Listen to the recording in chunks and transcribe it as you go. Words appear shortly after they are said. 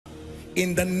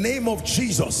in the name of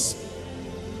Jesus.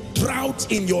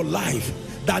 Drought in your life,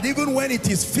 that even when it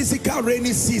is physical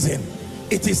rainy season,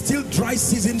 it is still dry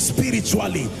season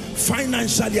spiritually,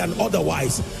 financially and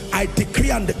otherwise. I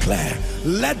decree and declare,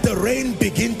 let the rain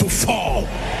begin to fall.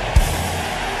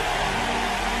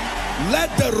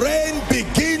 Let the rain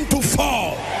begin to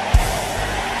fall.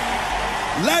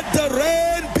 Let the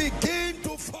rain begin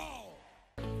to fall.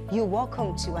 You're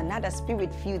welcome to another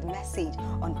spirit-filled message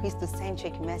on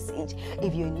Christocentric Message.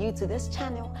 If you're new to this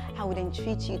channel, I would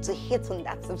entreat you to hit on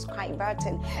that subscribe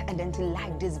button and then to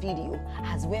like this video.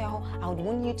 As well, I would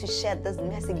want you to share this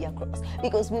message across,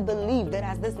 because we believe that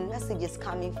as this message is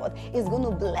coming forth, it's going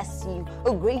to bless you.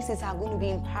 Graces are going to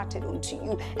be imparted unto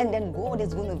you, and then God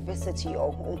is going to visit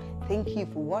your home. Thank you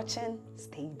for watching.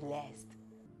 Stay blessed.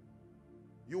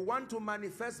 You want to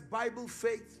manifest Bible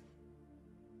faith?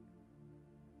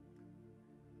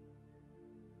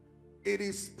 It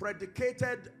is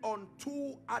predicated on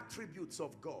two attributes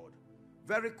of God.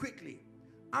 Very quickly,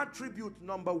 attribute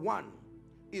number one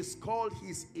is called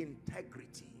his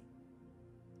integrity.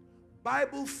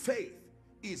 Bible faith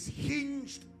is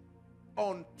hinged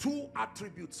on two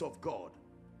attributes of God.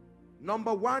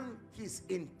 Number one, his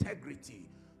integrity.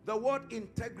 The word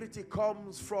integrity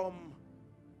comes from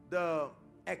the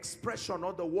expression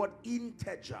or the word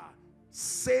integer,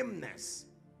 sameness,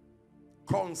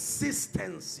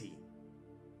 consistency.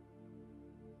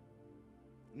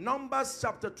 Numbers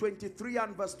chapter 23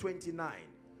 and verse 29.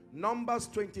 Numbers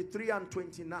 23 and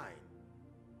 29.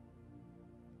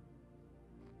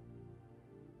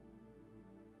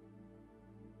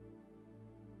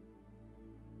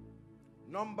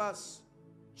 Numbers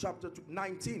chapter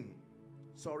 19.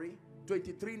 Sorry,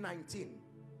 23:19.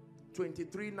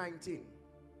 23:19.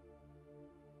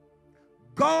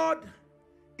 God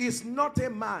is not a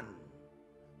man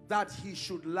that he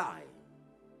should lie.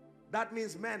 That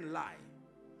means men lie.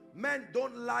 Men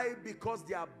don't lie because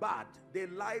they are bad. They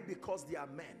lie because they are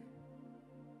men.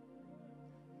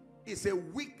 It's a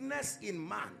weakness in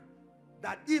man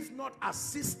that if not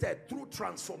assisted through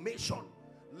transformation,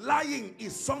 lying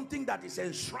is something that is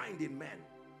enshrined in men.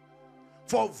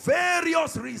 For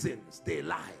various reasons, they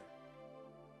lie.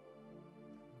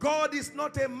 God is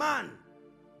not a man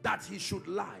that he should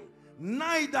lie,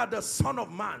 neither the Son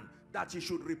of Man that he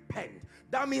should repent.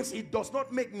 That means he does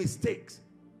not make mistakes.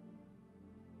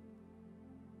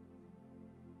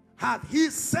 Had he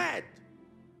said,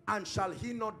 and shall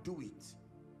he not do it?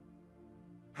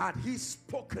 Had he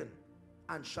spoken,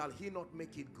 and shall he not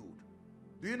make it good?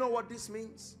 Do you know what this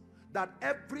means? That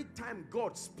every time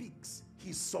God speaks,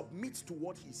 he submits to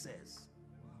what he says.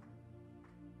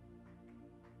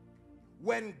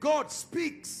 When God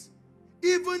speaks,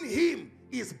 even him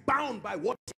is bound by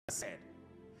what he has said.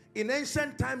 In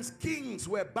ancient times, kings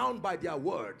were bound by their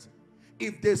words.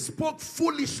 If they spoke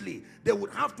foolishly, they would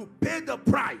have to pay the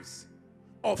price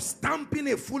of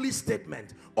stamping a foolish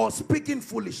statement or speaking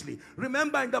foolishly.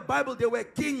 Remember, in the Bible, there were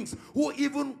kings who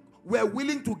even were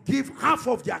willing to give half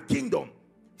of their kingdom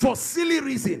for silly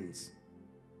reasons.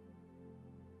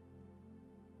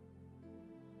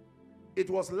 It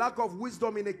was lack of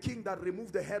wisdom in a king that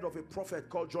removed the head of a prophet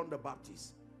called John the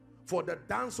Baptist. For the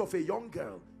dance of a young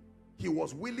girl, he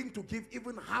was willing to give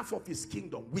even half of his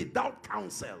kingdom without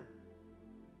counsel.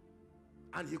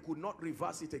 And he could not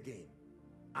reverse it again.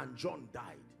 And John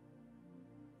died.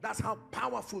 That's how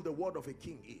powerful the word of a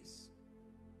king is.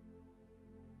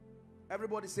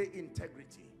 Everybody say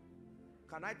integrity.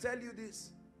 Can I tell you this?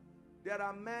 There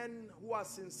are men who are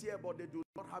sincere, but they do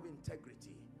not have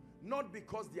integrity. Not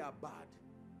because they are bad.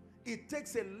 It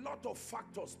takes a lot of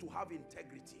factors to have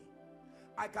integrity.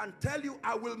 I can tell you,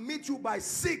 I will meet you by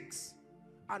 6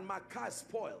 and my car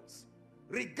spoils.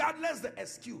 Regardless the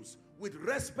excuse, with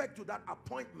respect to that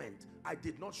appointment, I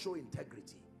did not show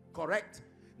integrity. Correct?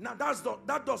 Now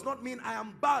that does not mean I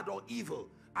am bad or evil.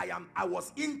 I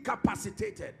was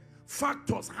incapacitated.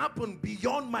 Factors happen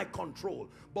beyond my control.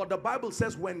 But the Bible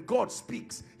says when God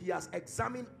speaks, he has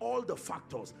examined all the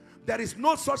factors. There is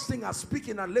no such thing as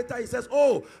speaking and later he says,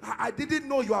 oh, I didn't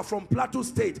know you are from Plateau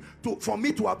State for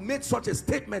me to have made such a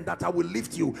statement that I will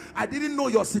lift you. I didn't know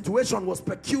your situation was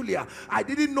peculiar. I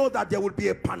didn't know that there would be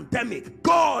a pandemic.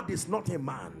 God is not a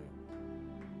man.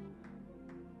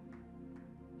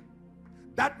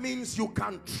 That means you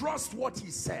can trust what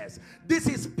he says. This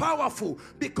is powerful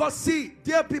because, see,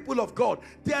 dear people of God,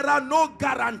 there are no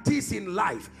guarantees in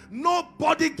life.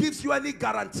 Nobody gives you any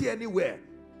guarantee anywhere.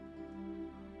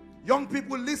 Young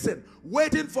people, listen.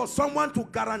 Waiting for someone to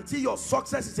guarantee your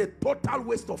success is a total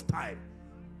waste of time.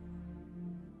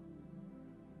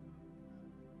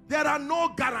 There are no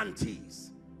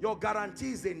guarantees. Your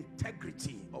guarantee is the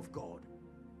integrity of God.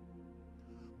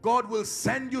 God will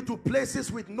send you to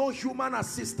places with no human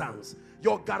assistance.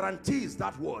 Your guarantee is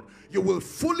that word. You will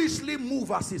foolishly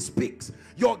move as he speaks.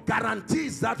 Your guarantee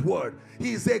is that word.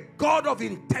 He is a God of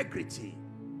integrity.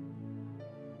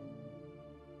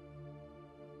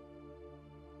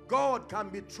 God can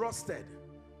be trusted.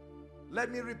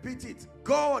 Let me repeat it.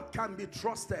 God can be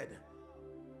trusted.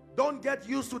 Don't get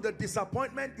used to the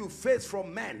disappointment you face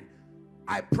from men.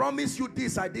 I promise you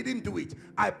this, I didn't do it.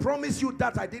 I promise you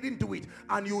that, I didn't do it.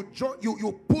 And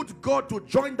you put God to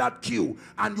join that queue,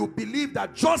 and you believe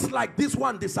that just like this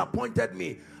one disappointed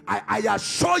me, I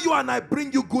assure you and I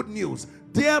bring you good news.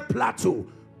 Dear Plateau,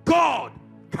 God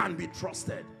can be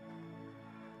trusted.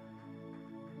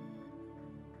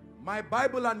 My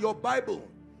Bible and your Bible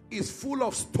is full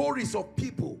of stories of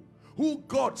people who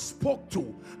God spoke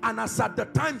to, and as at the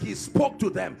time he spoke to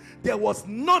them, there was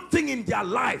nothing in their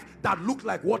life that looked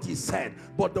like what he said,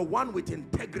 but the one with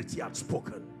integrity had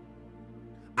spoken.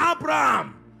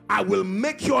 Abraham, I will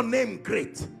make your name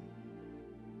great.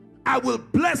 I will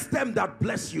bless them that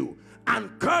bless you, and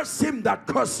curse him that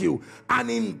curse you, and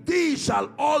in thee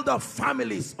shall all the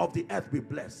families of the earth be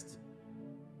blessed.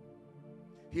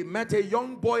 He met a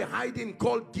young boy hiding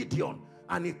called Gideon,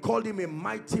 and he called him a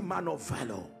mighty man of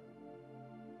valor.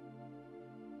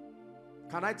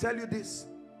 Can I tell you this?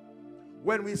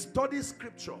 When we study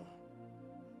scripture,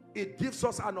 it gives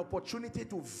us an opportunity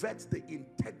to vet the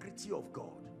integrity of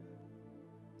God.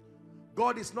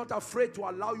 God is not afraid to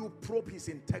allow you probe his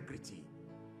integrity.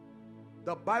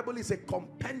 The Bible is a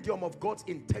compendium of God's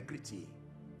integrity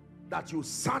that you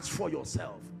search for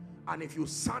yourself. And if you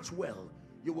search well,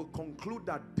 you will conclude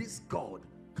that this God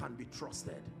can be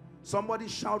trusted. Somebody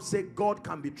shout, say, God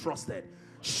can be trusted.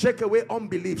 Shake away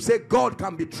unbelief. Say, God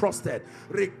can be trusted.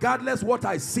 Regardless what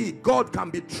I see, God can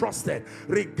be trusted.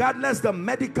 Regardless the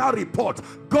medical report,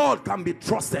 God can be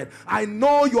trusted. I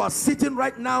know you are sitting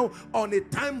right now on a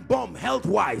time bomb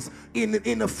health-wise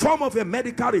in the form of a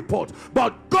medical report,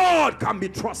 but God can be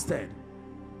trusted.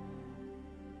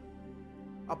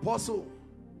 Apostle,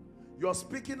 you're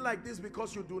speaking like this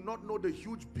because you do not know the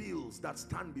huge bills that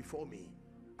stand before me.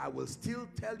 I will still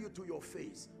tell you to your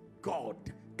face, God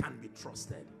can be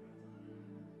trusted.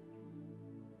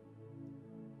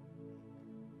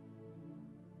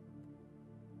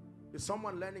 Is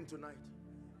someone learning tonight?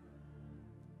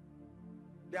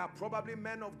 There are probably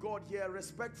men of God here,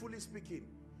 respectfully speaking.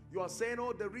 You are saying,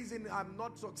 oh, the reason I'm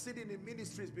not succeeding in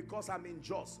ministry is because I'm in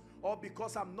Jos, or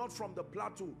because I'm not from the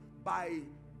Plateau by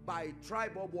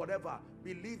tribe or whatever.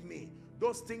 Believe me,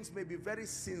 those things may be very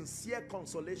sincere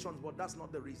consolations, but that's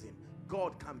not the reason.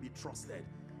 God can be trusted.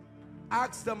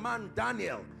 Ask the man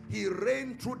Daniel. He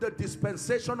reigned through the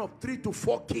dispensation of 3 to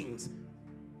 4 kings.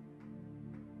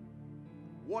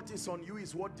 What is on you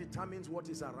is what determines what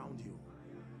is around you.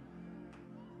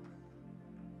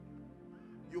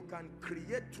 You can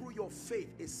create through your faith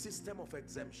a system of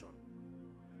exemption.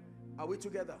 Are we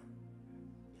together?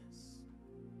 Yes.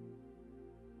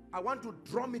 I want to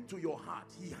drum it to your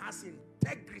heart. He has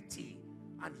integrity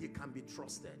and he can be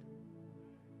trusted.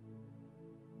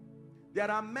 There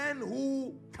are men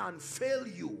who can fail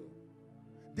you.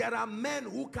 There are men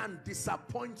who can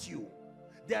disappoint you.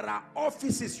 There are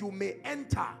offices you may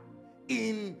enter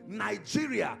in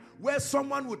Nigeria where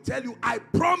someone will tell you, I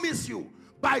promise you,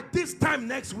 by this time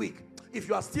next week, if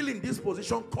you are still in this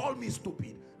position, call me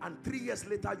stupid. And 3 years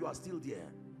later, you are still there.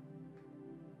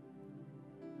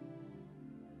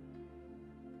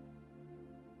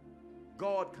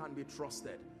 God can be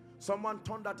trusted. Someone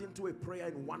turned that into a prayer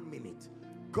in 1 minute.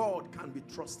 God can be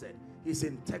trusted. His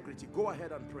integrity. Go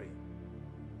ahead and pray.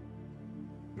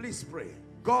 Please pray.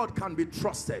 God can be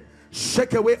trusted.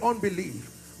 Shake away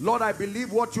unbelief. Lord, I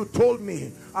believe what you told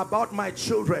me about my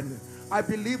children. I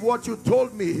believe what you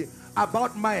told me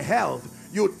about my health.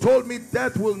 You told me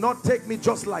death will not take me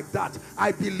just like that.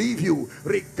 I believe you,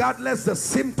 regardless the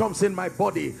symptoms in my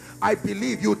body. I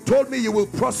believe you told me you will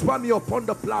prosper me upon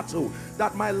the plateau,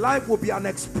 that my life will be an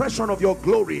expression of your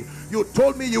glory. You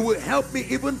told me you will help me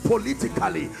even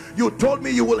politically. You told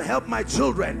me you will help my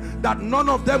children, that none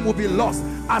of them will be lost.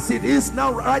 As it is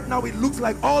now, right now, it looks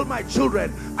like all my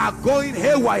children are going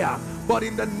haywire. But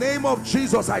in the name of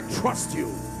Jesus, I trust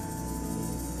you.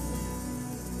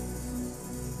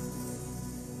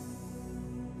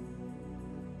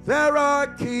 There are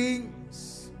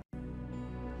kings,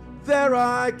 there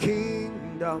are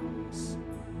kingdoms,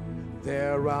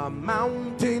 there are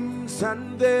mountains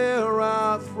and there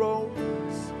are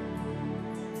thrones.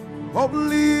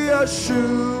 Only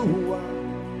Yeshua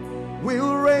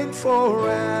will reign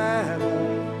forever.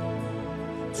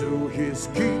 To his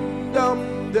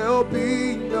kingdom there'll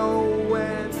be no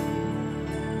end.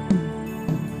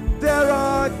 There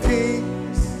are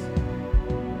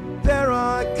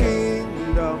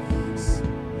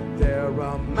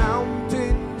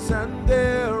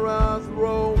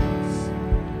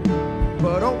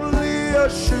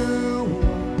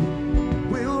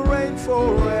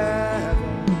forever.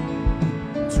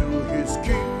 To his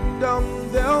kingdom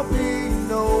there'll be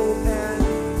no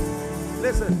end.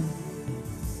 Listen,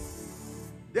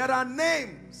 there are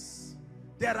names,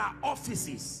 there are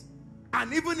offices,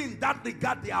 and even in that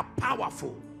regard they are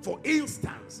powerful. For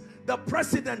instance, the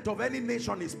president of any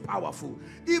nation is powerful.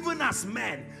 Even as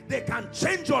men, they can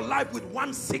change your life with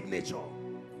one signature.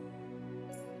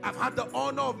 I've had the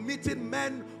honor of meeting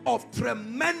men of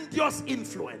tremendous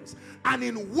influence, and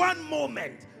in one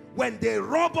moment, when they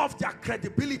rub off their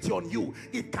credibility on you,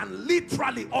 it can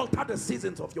literally alter the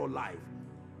seasons of your life.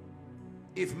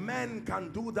 If men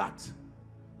can do that,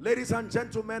 ladies and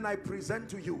gentlemen, I present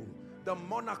to you the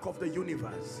monarch of the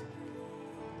universe.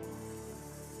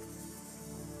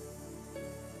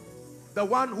 The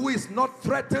one who is not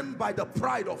threatened by the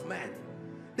pride of man.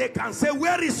 They can say,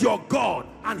 where is your God?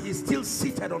 And he's still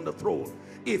seated on the throne.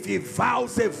 If he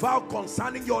vows a vow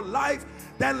concerning your life,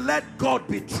 then let God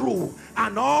be true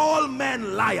and all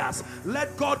men liars.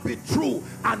 Let God be true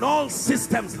and all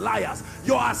systems liars.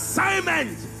 Your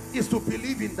assignment is to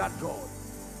believe in that God.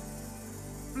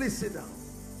 Please sit down.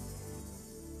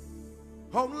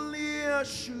 Only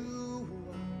Yeshua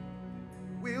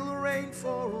will reign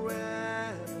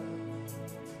forever.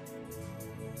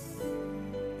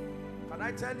 Can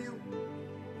I tell you?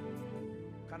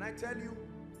 Can I tell you?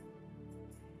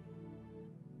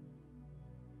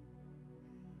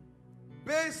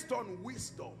 Based on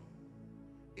wisdom,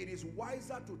 it is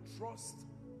wiser to trust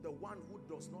the one who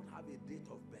does not have a date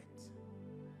of birth.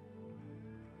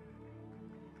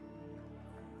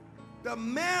 The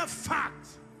mere fact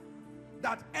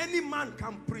that any man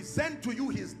can present to you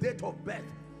his date of birth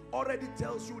already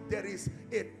tells you there is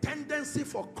a tendency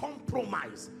for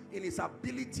compromise in his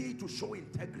ability to show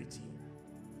integrity.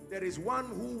 There is one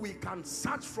who we can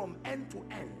search from end to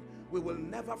end. We will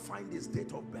never find his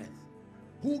date of birth.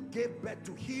 Who gave birth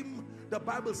to him? The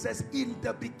Bible says in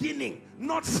the beginning,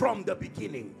 not from the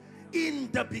beginning. In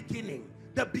the beginning.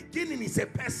 The beginning is a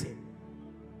person.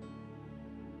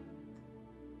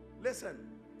 Listen,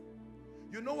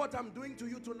 you know what I'm doing to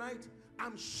you tonight?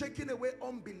 I'm shaking away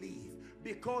unbelief,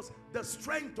 because the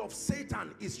strength of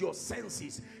Satan is your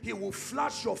senses. He will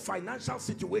flash your financial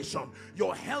situation,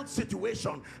 your health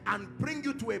situation, and bring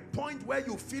you to a point where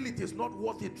you feel it is not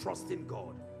worth it trusting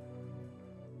God.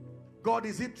 God,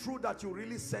 is it true that you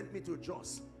really sent me to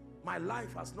Jos? My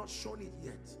life has not shown it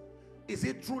yet. Is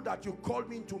it true that you called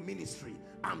me into ministry?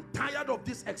 I'm tired of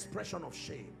this expression of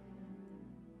shame.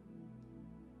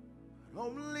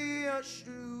 Only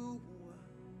Yeshua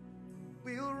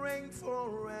will reign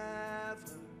forever.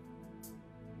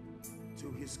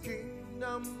 To his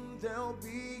kingdom there'll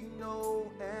be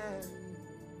no end.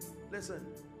 Listen,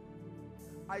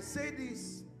 I say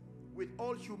this with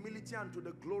all humility and to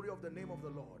the glory of the name of the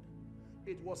Lord.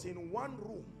 It was in one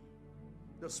room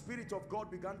the Spirit of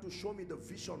God began to show me the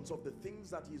visions of the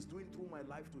things that he's doing through my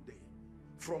life today.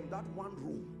 From that one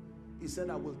room, he said,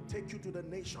 I will take you to the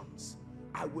nations.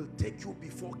 I will take you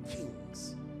before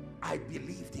kings. I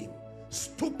believed him.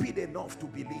 Stupid enough to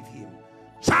believe him.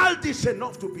 Childish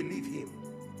enough to believe him.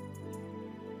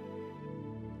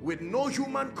 With no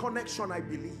human connection, I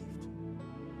believed.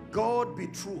 God be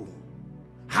true.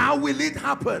 How will it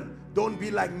happen? Don't be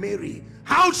like Mary.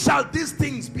 How shall these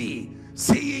things be,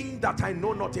 seeing that I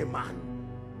know not a man?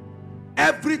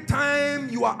 Every time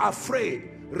you are afraid,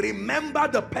 remember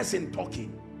the person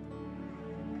talking.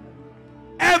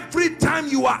 Every time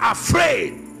you are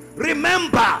afraid,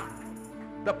 remember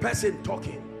the person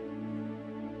talking.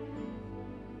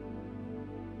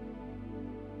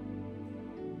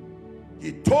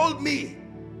 He told me,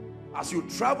 as you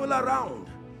travel around,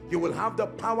 you will have the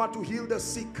power to heal the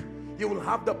sick. You will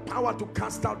have the power to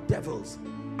cast out devils.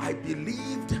 I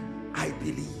believed, I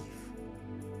believe.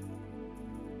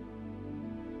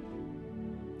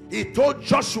 He told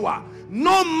Joshua,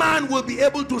 no man will be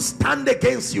able to stand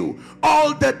against you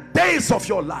all the days of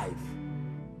your life.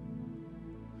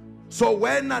 So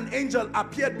when an angel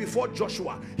appeared before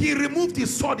Joshua, he removed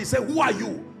his sword. He said, who are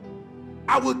you?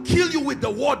 I will kill you with the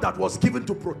word that was given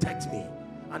to protect me.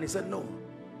 And he said, no.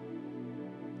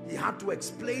 He had to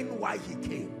explain why he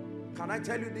came. Can I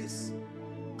tell you this?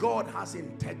 God has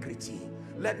integrity.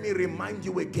 Let me remind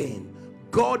you again.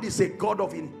 God is a God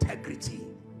of integrity.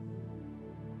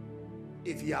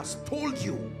 If he has told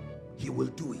you, he will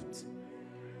do it.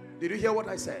 Did you hear what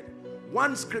I said?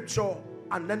 One scripture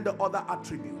and then the other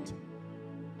attribute.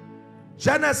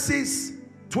 Genesis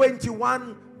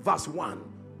 21 verse 1.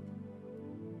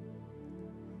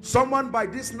 Someone, by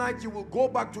this night, you will go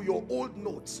back to your old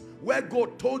notes where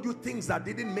God told you things that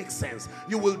didn't make sense.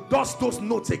 You will dust those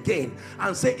notes again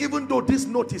and say, even though this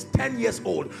note is 10 years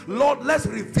old, Lord, let's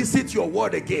revisit your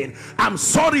word again. I'm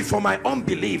sorry for my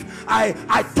unbelief. I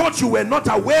thought you were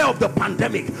not aware of the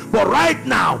pandemic, but right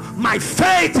now my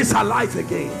faith is alive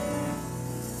again.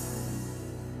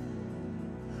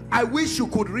 I wish you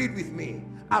could read with me.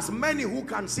 As many who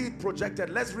can see it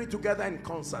projected, let's read together in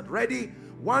concert. Ready?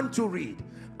 1, 2, read.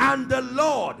 And the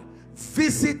Lord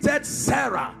visited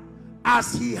Sarah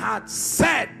as he had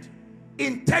said,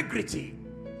 integrity.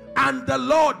 And the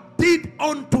Lord did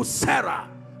unto Sarah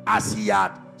as he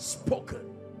had spoken.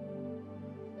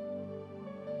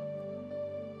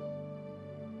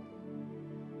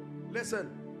 Listen,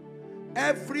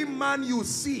 every man you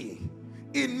see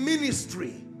in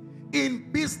ministry,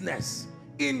 in business,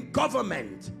 in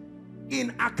government,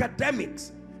 in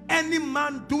academics, any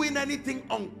man doing anything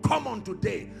uncommon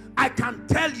today, I can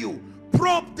tell you,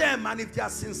 probe them, and if they are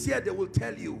sincere, they will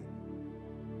tell you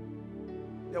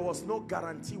there was no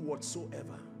guarantee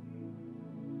whatsoever.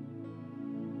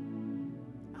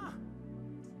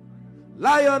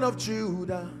 Lion of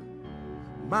Judah,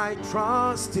 my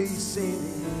trust is in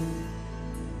you.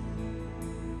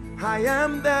 I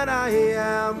am that I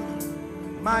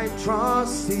am, my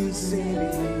trust is in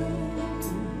you.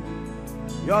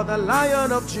 You're the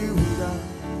Lion of Judah,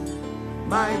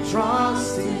 my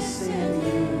trust is in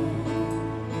you.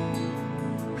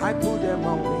 I put them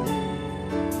on me,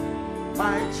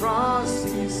 my trust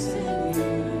is in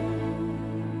you.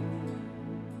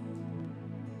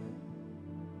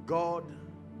 God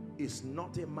is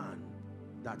not a man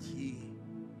that he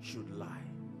should lie.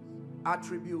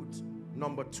 Attribute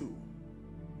number 2.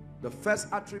 The first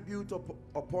attribute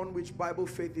upon which Bible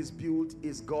faith is built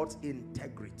is God's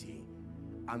integrity.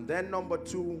 And then number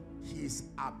 2, his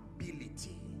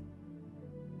ability.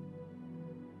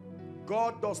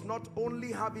 God does not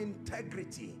only have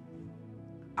integrity.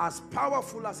 As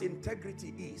powerful as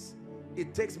integrity is,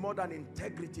 it takes more than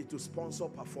integrity to sponsor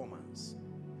performance.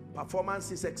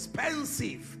 Performance is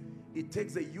expensive. It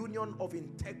takes a union of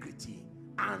integrity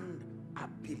and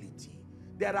ability.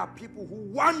 There are people who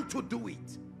want to do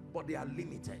it, but they are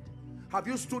limited. Have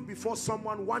you stood before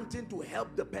someone wanting to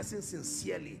help the person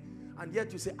sincerely, and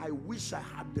yet you say, I wish I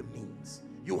had the means?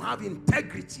 You have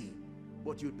integrity,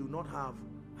 but you do not have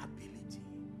ability.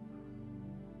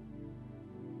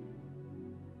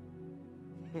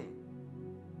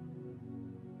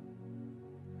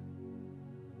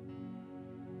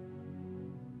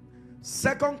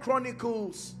 Second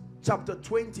Chronicles chapter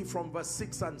 20 from verse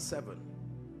 6 and 7.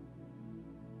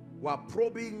 We are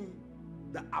probing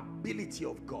the ability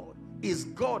of God. Is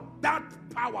God that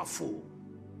powerful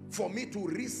for me to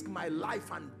risk my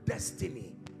life and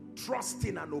destiny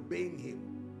trusting and obeying him?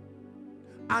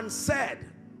 And said,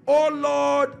 O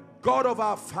Lord God of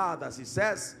our fathers, he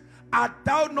says, art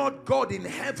thou not God in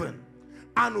heaven,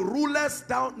 and rulest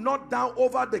thou not thou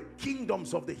over the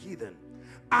kingdoms of the heathen?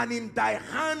 And in thy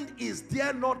hand is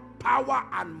there not power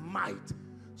and might,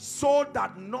 so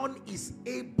that none is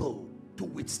able to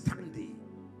withstand thee?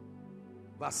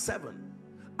 Verse 7.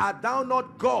 Art thou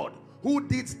not God who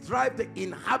didst drive the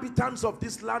inhabitants of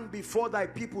this land before thy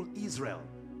people Israel,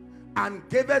 and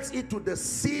gavest it to the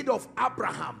seed of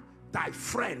Abraham thy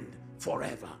friend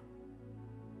forever?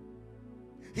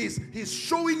 He's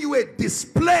showing you a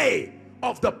display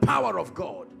of the power of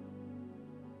God.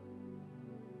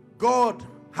 God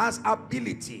has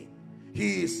ability.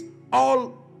 He is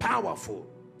all powerful.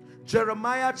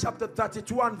 Jeremiah chapter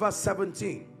 32 and verse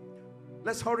 17.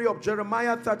 Let's hurry up.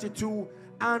 Jeremiah 32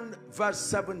 and verse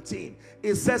 17.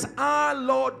 It says, our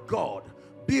Lord God,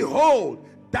 behold,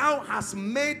 thou hast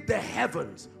made the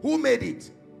heavens. Who made it?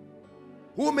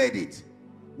 Who made it?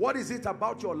 What is it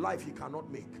about your life he cannot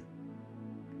make?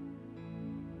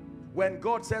 When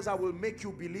God says, I will make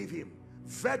you believe him,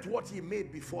 vet what he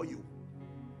made before you.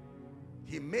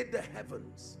 He made the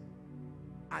heavens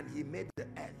and he made the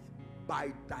earth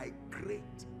by thy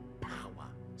great power,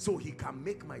 so he can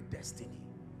make my destiny.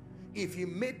 If he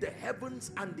made the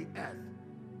heavens and the earth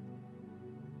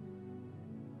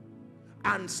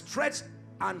and stretched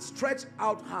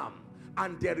out arm,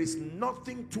 and there is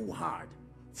nothing too hard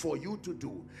for you to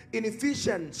do. In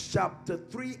Ephesians chapter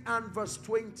 3 and verse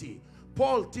 20,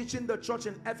 Paul, teaching the church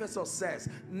in Ephesus, says,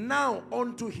 now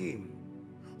unto him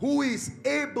who is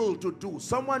able to do.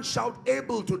 Someone shout,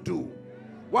 able to do.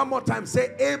 One more time,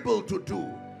 say able to do.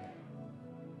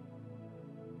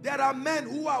 There are men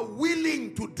who are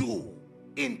willing to do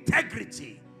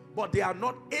integrity, but they are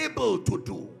not able to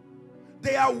do.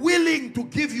 They are willing to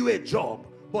give you a job,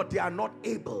 but they are not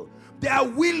able. They are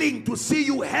willing to see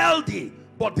you healthy,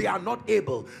 but they are not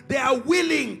able. They are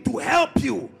willing to help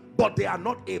you, but they are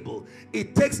not able.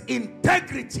 It takes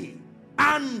integrity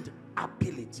and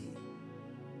ability.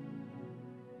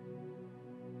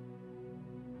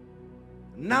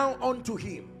 Now unto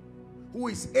him who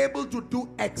is able to do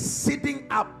exceeding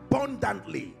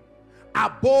abundantly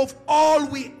above all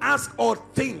we ask or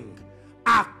think,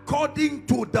 according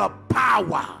to the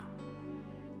power.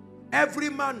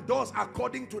 Every man does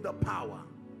according to the power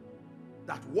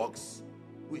that works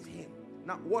with him.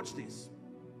 Now watch this.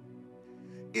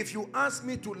 If you ask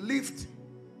me to lift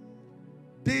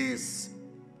this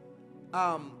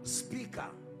speaker,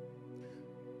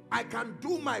 I can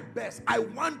do my best. I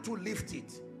want to lift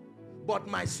it, but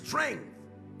my strength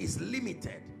is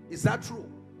limited. Is that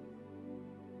true?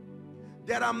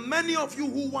 There are many of you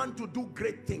who want to do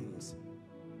great things.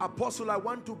 Apostle, I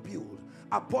want to build.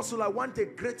 Apostle, I want a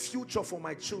great future for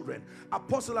my children.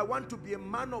 Apostle, I want to be a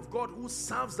man of God who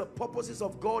serves the purposes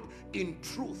of God in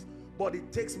truth. But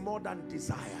it takes more than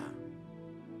desire.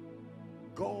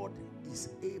 God is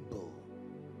able.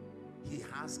 He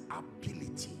has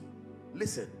ability.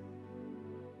 Listen,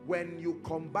 when you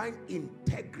combine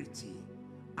integrity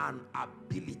and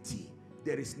ability,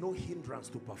 there is no hindrance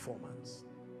to performance.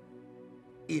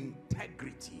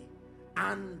 Integrity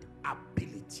and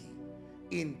ability.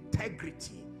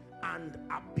 Integrity and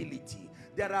ability.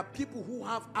 There are people who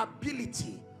have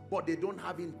ability, but they don't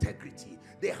have integrity.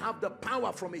 They have the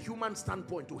power from a human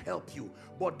standpoint to help you,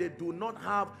 but they do not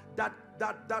have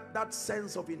that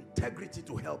sense of integrity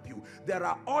to help you. There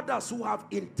are others who have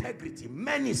integrity,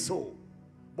 many so,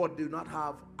 but do not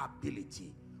have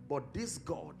ability. But this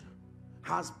God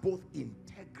has both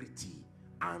integrity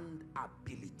and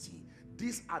ability.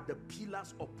 These are the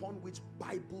pillars upon which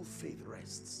Bible faith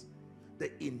rests.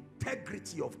 The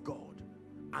integrity of God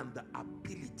and the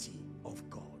ability of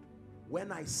God.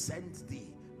 When I sent thee,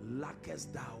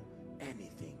 lackest thou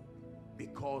anything?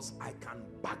 Because I can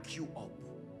back you up.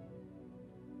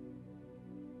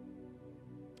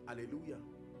 Hallelujah.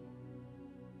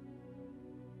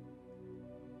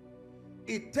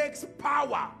 It takes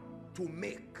power to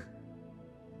make.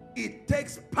 It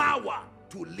takes power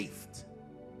to lift.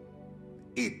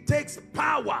 It takes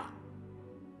power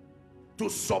to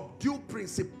subdue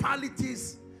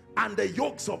principalities and the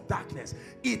yokes of darkness.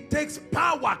 It takes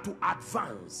power to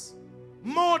advance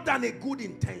more than a good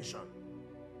intention.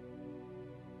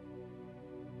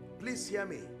 Please hear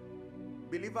me.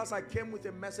 Believers, I came with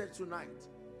a message tonight.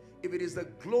 If it is the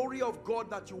glory of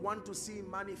God that you want to see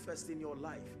manifest in your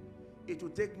life, it will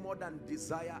take more than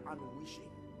desire and wishing.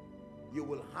 You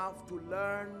will have to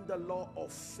learn the law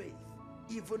of faith,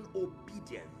 even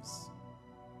obedience.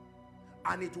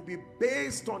 And it will be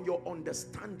based on your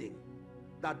understanding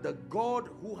that the God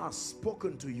who has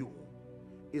spoken to you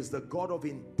is the God of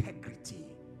integrity.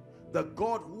 The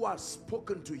God who has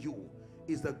spoken to you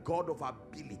is the God of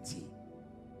ability.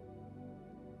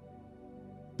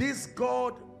 This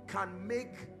God can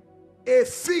make a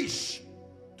fish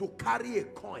to carry a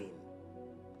coin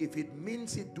if it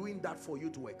means it doing that for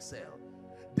you to excel.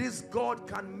 This God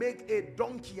can make a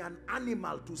donkey an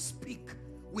animal to speak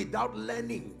without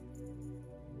learning.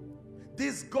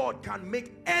 This God can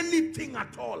make anything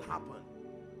at all happen.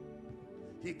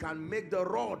 He can make the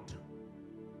rod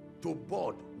to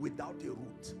bud without a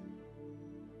root.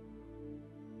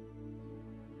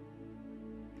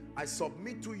 I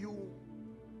submit to you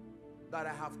that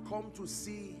I have come to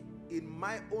see in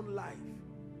my own life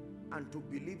and to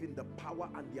believe in the power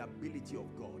and the ability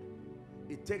of God.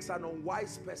 It takes an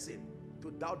unwise person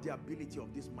to doubt the ability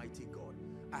of this mighty God.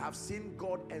 I have seen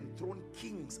God enthrone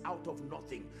kings out of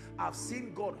nothing. I've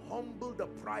seen God humble the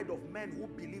pride of men who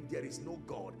believe there is no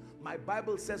God. My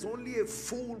Bible says only a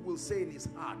fool will say in his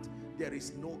heart, there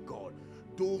is no God.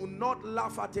 Do not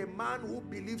laugh at a man who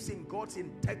believes in God's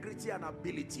integrity and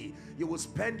ability. You will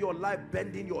spend your life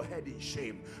bending your head in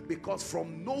shame, because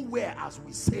from nowhere, as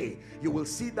we say, you will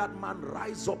see that man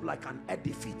rise up like an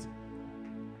edifice.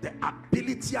 The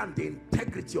ability and the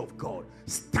integrity of God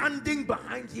standing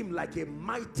behind him like a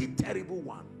mighty, terrible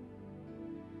one.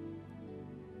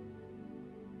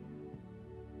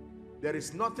 There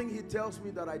is nothing he tells me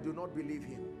that I do not believe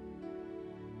him.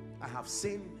 I have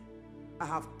seen, I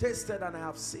have tasted, and I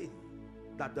have seen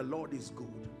that the Lord is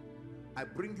good. I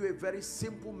bring you a very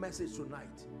simple message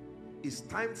tonight. It's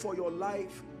time for your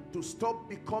life to stop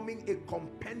becoming a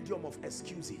compendium of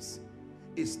excuses.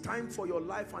 It's time for your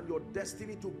life and your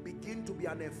destiny to begin to be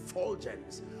an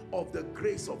effulgence of the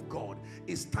grace of God.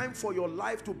 It's time for your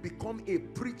life to become a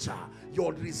preacher,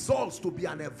 your results to be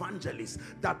an evangelist,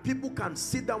 that people can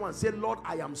sit down and say, Lord,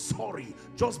 I am sorry,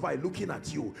 just by looking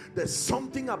at you. There's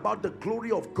something about the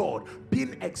glory of God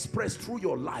being expressed through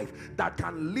your life that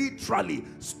can literally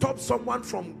stop someone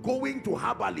from going to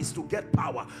herbalists to get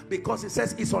power, because it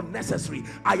says it's unnecessary.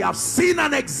 I have seen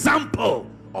an example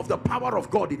of the power of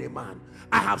God in a man.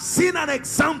 I have seen an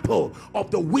example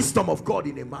of the wisdom of God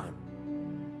in a man.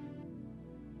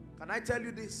 Can I tell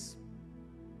you this?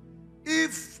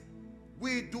 If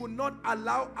we do not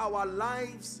allow our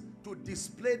lives to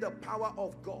display the power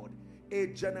of God, a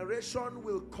generation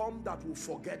will come that will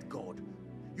forget God.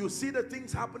 You see the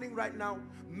things happening right now.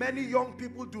 Many young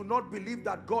people do not believe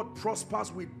that God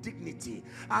prospers with dignity,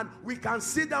 and we can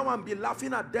sit down and be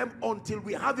laughing at them until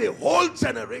we have a whole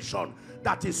generation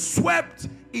that is swept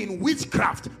in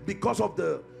witchcraft because of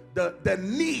the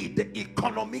need, the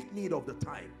economic need of the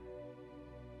time.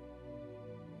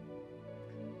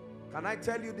 Can I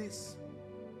tell you this?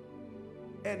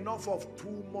 Enough of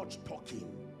too much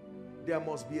talking. There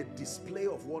must be a display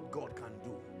of what God can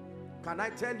do. Can I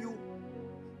tell you,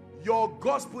 your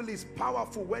gospel is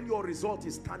powerful when your result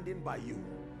is standing by you.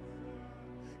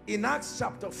 In Acts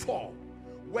chapter 4,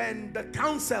 when the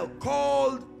council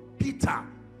called Peter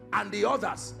and the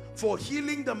others for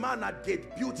healing the man at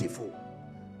Gate Beautiful,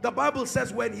 the Bible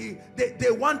says when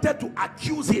they wanted to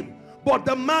accuse him, but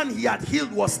the man he had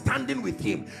healed was standing with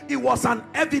him. It was an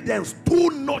evidence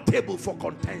too notable for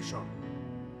contention.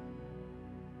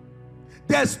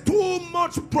 There's too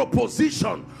much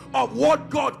proposition of what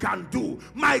God can do.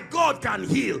 My God can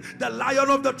heal. The Lion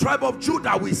of the tribe of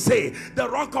Judah, we say. The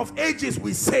Rock of Ages,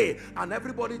 we say. And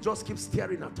everybody just keeps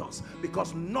staring at us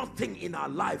because nothing in our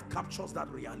life captures that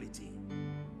reality.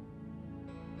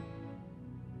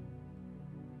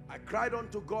 I cried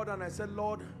unto God and I said,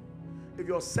 Lord, if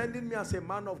you're sending me as a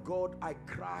man of God, I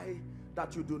cry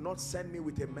that you do not send me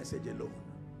with a message alone.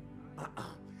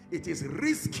 It is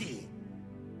risky.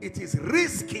 It is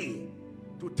risky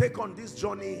to take on this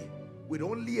journey with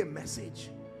only a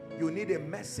message. You need a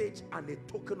message and a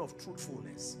token of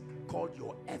truthfulness called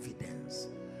your evidence.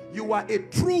 You are a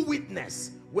true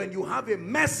witness when you have a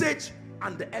message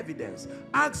and the evidence.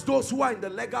 Ask those who are in the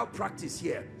legal practice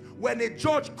here. When a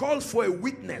judge calls for a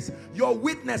witness, your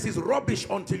witness is rubbish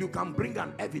until you can bring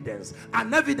an evidence.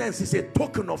 An evidence is a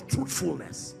token of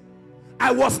truthfulness.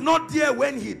 I was not there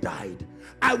when he died.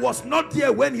 I was not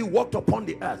there when he walked upon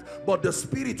the earth, but the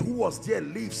Spirit who was there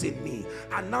lives in me,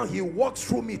 and now he walks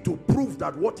through me to prove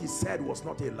that what he said was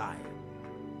not a lie.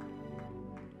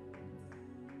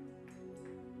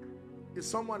 Is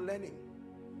someone learning?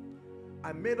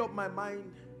 I made up my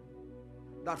mind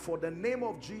that for the name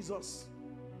of Jesus,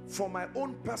 for my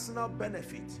own personal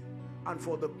benefit, and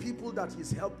for the people that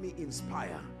he's helped me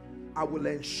inspire, I will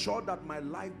ensure that my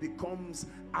life becomes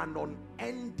an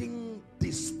unending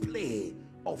display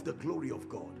of the glory of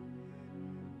God.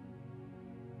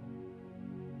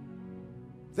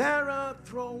 There are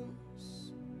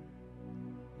thrones,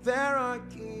 there are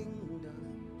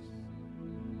kingdoms,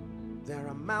 there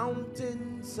are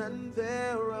mountains and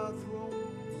there are thrones,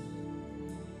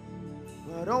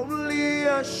 but only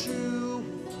Yeshua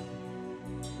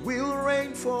will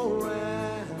reign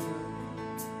forever.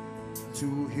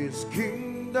 To his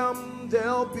kingdom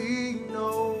there'll be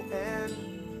no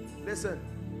end. Listen,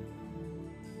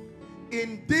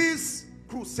 in this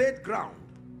crusade ground,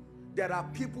 there are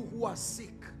people who are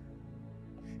sick.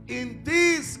 In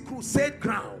this crusade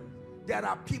ground, there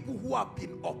are people who have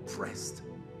been oppressed.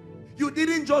 You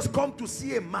didn't just come to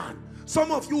see a man.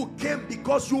 Some of you came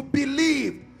because you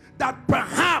believed that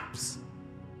perhaps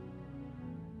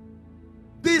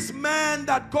this man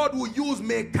that God will use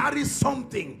may carry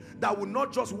something that will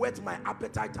not just whet my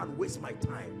appetite and waste my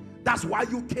time. That's why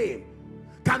you came.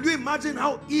 Can you imagine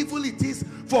how evil it is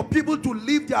for people to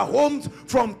leave their homes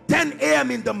from 10 a.m.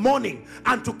 in the morning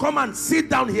and to come and sit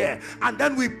down here, and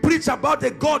then we preach about a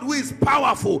God who is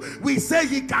powerful. We say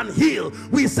he can heal.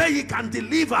 We say he can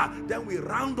deliver. Then we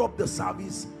round up the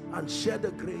service and share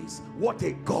the grace. What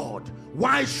a God.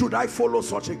 Why should I follow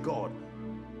such a God?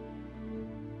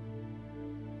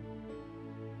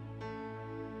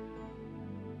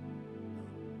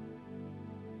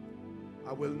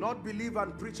 I will not believe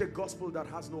and preach a gospel that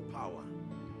has no power.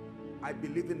 I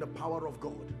believe in the power of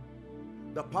God.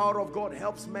 The power of God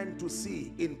helps men to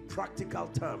see in practical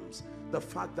terms the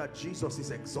fact that Jesus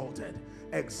is exalted.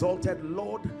 Exalted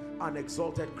Lord and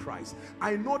exalted Christ.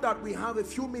 I know that we have a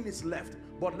few minutes left,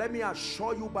 but let me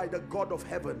assure you by the God of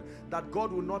heaven that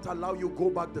God will not allow you go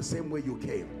back the same way you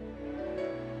came.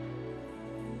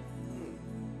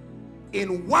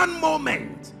 In one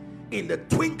moment, in the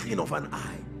twinkling of an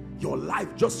eye, your life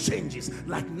just changes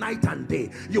like night and day.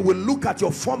 You will look at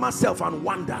your former self and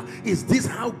wonder, is this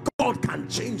how God can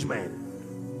change men?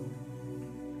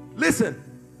 Listen,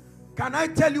 can I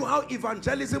tell you how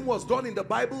evangelism was done in the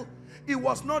Bible? It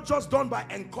was not just done by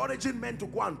encouraging men to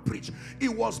go and preach. It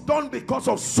was done because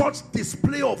of such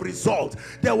display of results.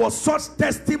 There was such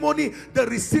testimony. The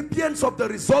recipients of the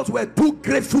results were too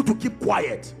grateful to keep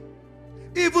quiet.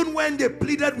 Even when they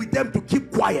pleaded with them to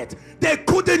keep quiet, they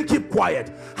couldn't keep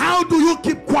quiet. How do you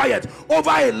keep quiet over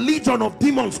a legion of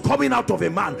demons coming out of a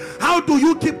man? How do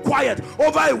you keep quiet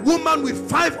over a woman with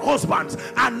 5 husbands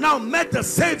and now met the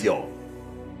Savior?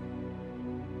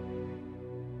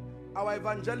 Our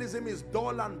evangelism is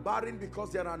dull and barren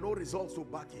because there are no results to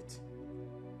back it.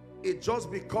 It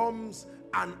just becomes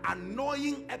an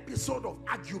annoying episode of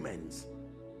arguments.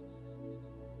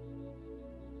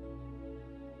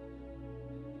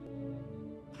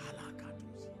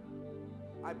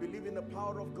 I believe in the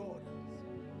power of God.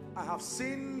 I have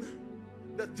seen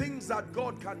the things that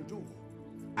God can do.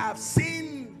 I have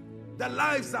seen the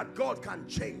lives that God can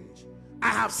change. I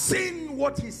have seen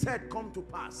what he said come to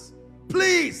pass.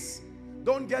 Please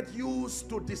don't get used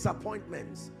to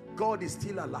disappointments. God is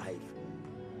still alive.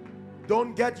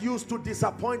 Don't get used to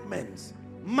disappointments.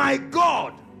 My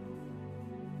God,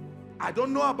 I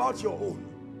don't know about your own,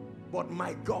 but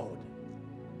my God.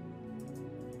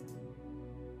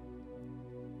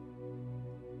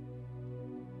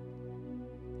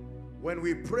 When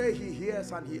we pray, he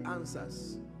hears and he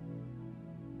answers.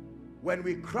 When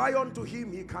we cry unto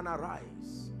him, he can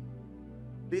arise.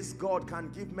 This God can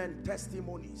give men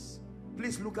testimonies.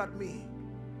 Please look at me.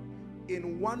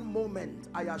 In one moment,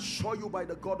 I assure you by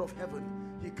the God of heaven,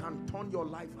 he can turn your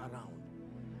life around.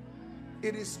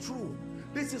 It is true.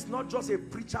 This is not just a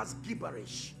preacher's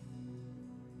gibberish.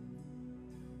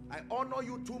 I honor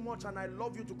you too much and I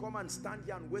love you to come and stand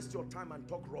here and waste your time and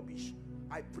talk rubbish.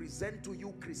 I present to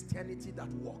you Christianity that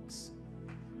works.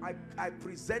 I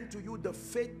present to you the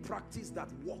faith practice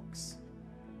that works.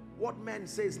 What man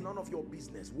says, none of your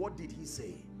business. What did he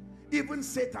say? Even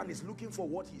Satan is looking for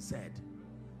what he said,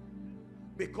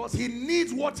 because he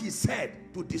needs what he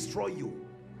said to destroy you.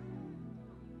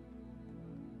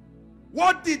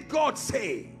 What did God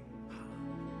say?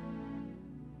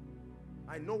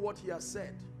 I know what he has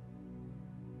said.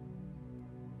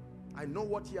 I know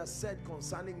what he has said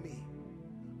concerning me.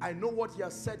 I know what he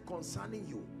has said concerning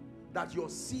you, that your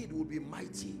seed will be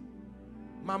mighty.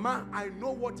 Mama, I know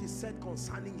what he said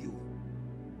concerning you,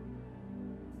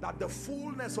 that the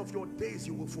fullness of your days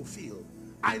you will fulfill.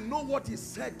 I know what he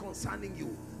said concerning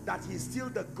you, that he's still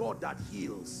the God that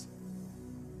heals.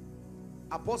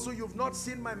 Apostle, you've not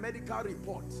seen my medical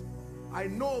report. I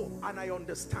know and I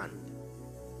understand.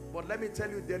 But let me tell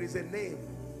you, there is a name.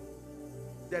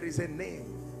 There is a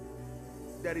name.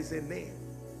 There is a name.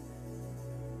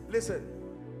 Listen,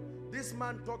 this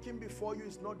man talking before you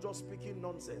is not just speaking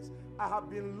nonsense. I have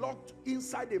been locked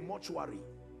inside a mortuary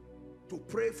to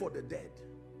pray for the dead.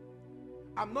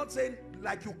 I'm not saying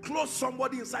like you close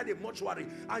somebody inside a mortuary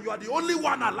and you are the only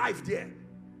one alive there.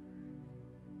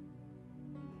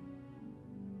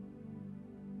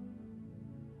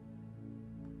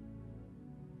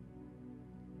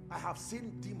 I have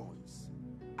seen demons.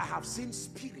 I have seen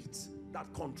spirits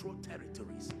that control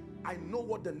territories. I know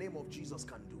what the name of Jesus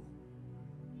can do.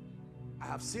 I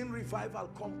have seen revival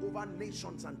come over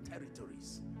nations and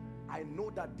territories. I know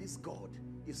that this God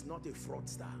is not a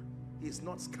fraudster. He is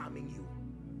not scamming you.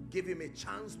 Give him a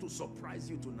chance to surprise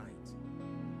you tonight.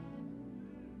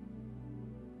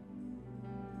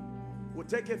 We'll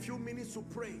take a few minutes to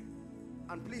pray.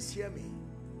 And please hear me.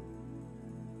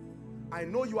 I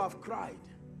know you have cried,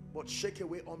 but shake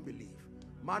away unbelief.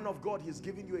 Man of God, he's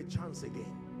giving you a chance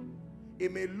again.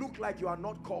 It may look like you are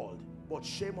not called, but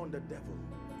shame on the devil.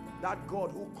 That God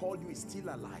who called you is still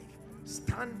alive,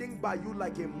 standing by you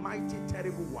like a mighty,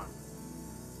 terrible one.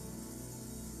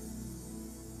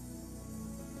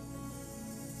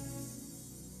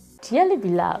 Dearly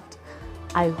beloved,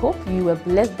 I hope you were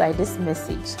blessed by this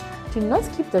message. Do not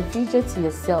keep the video to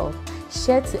yourself.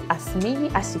 Share to as many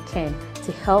as you can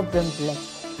to help them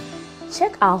bless.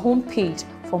 Check our homepage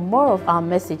for more of our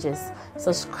messages.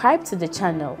 Subscribe to the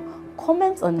channel,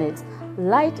 comment on it,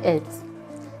 like it.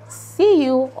 See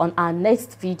you on our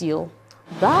next video.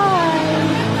 Bye.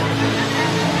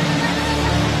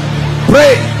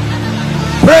 Pray,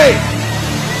 pray,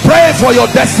 pray for your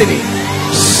destiny.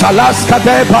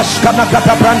 Salaskade bashkana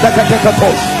kata branda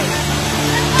katekatos.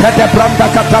 Kete branda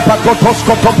kata pakotos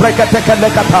koto brekateka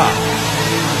lekata.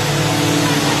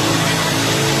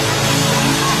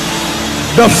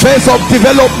 The phase of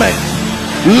development,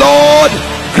 Lord,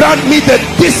 grant me the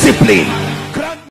discipline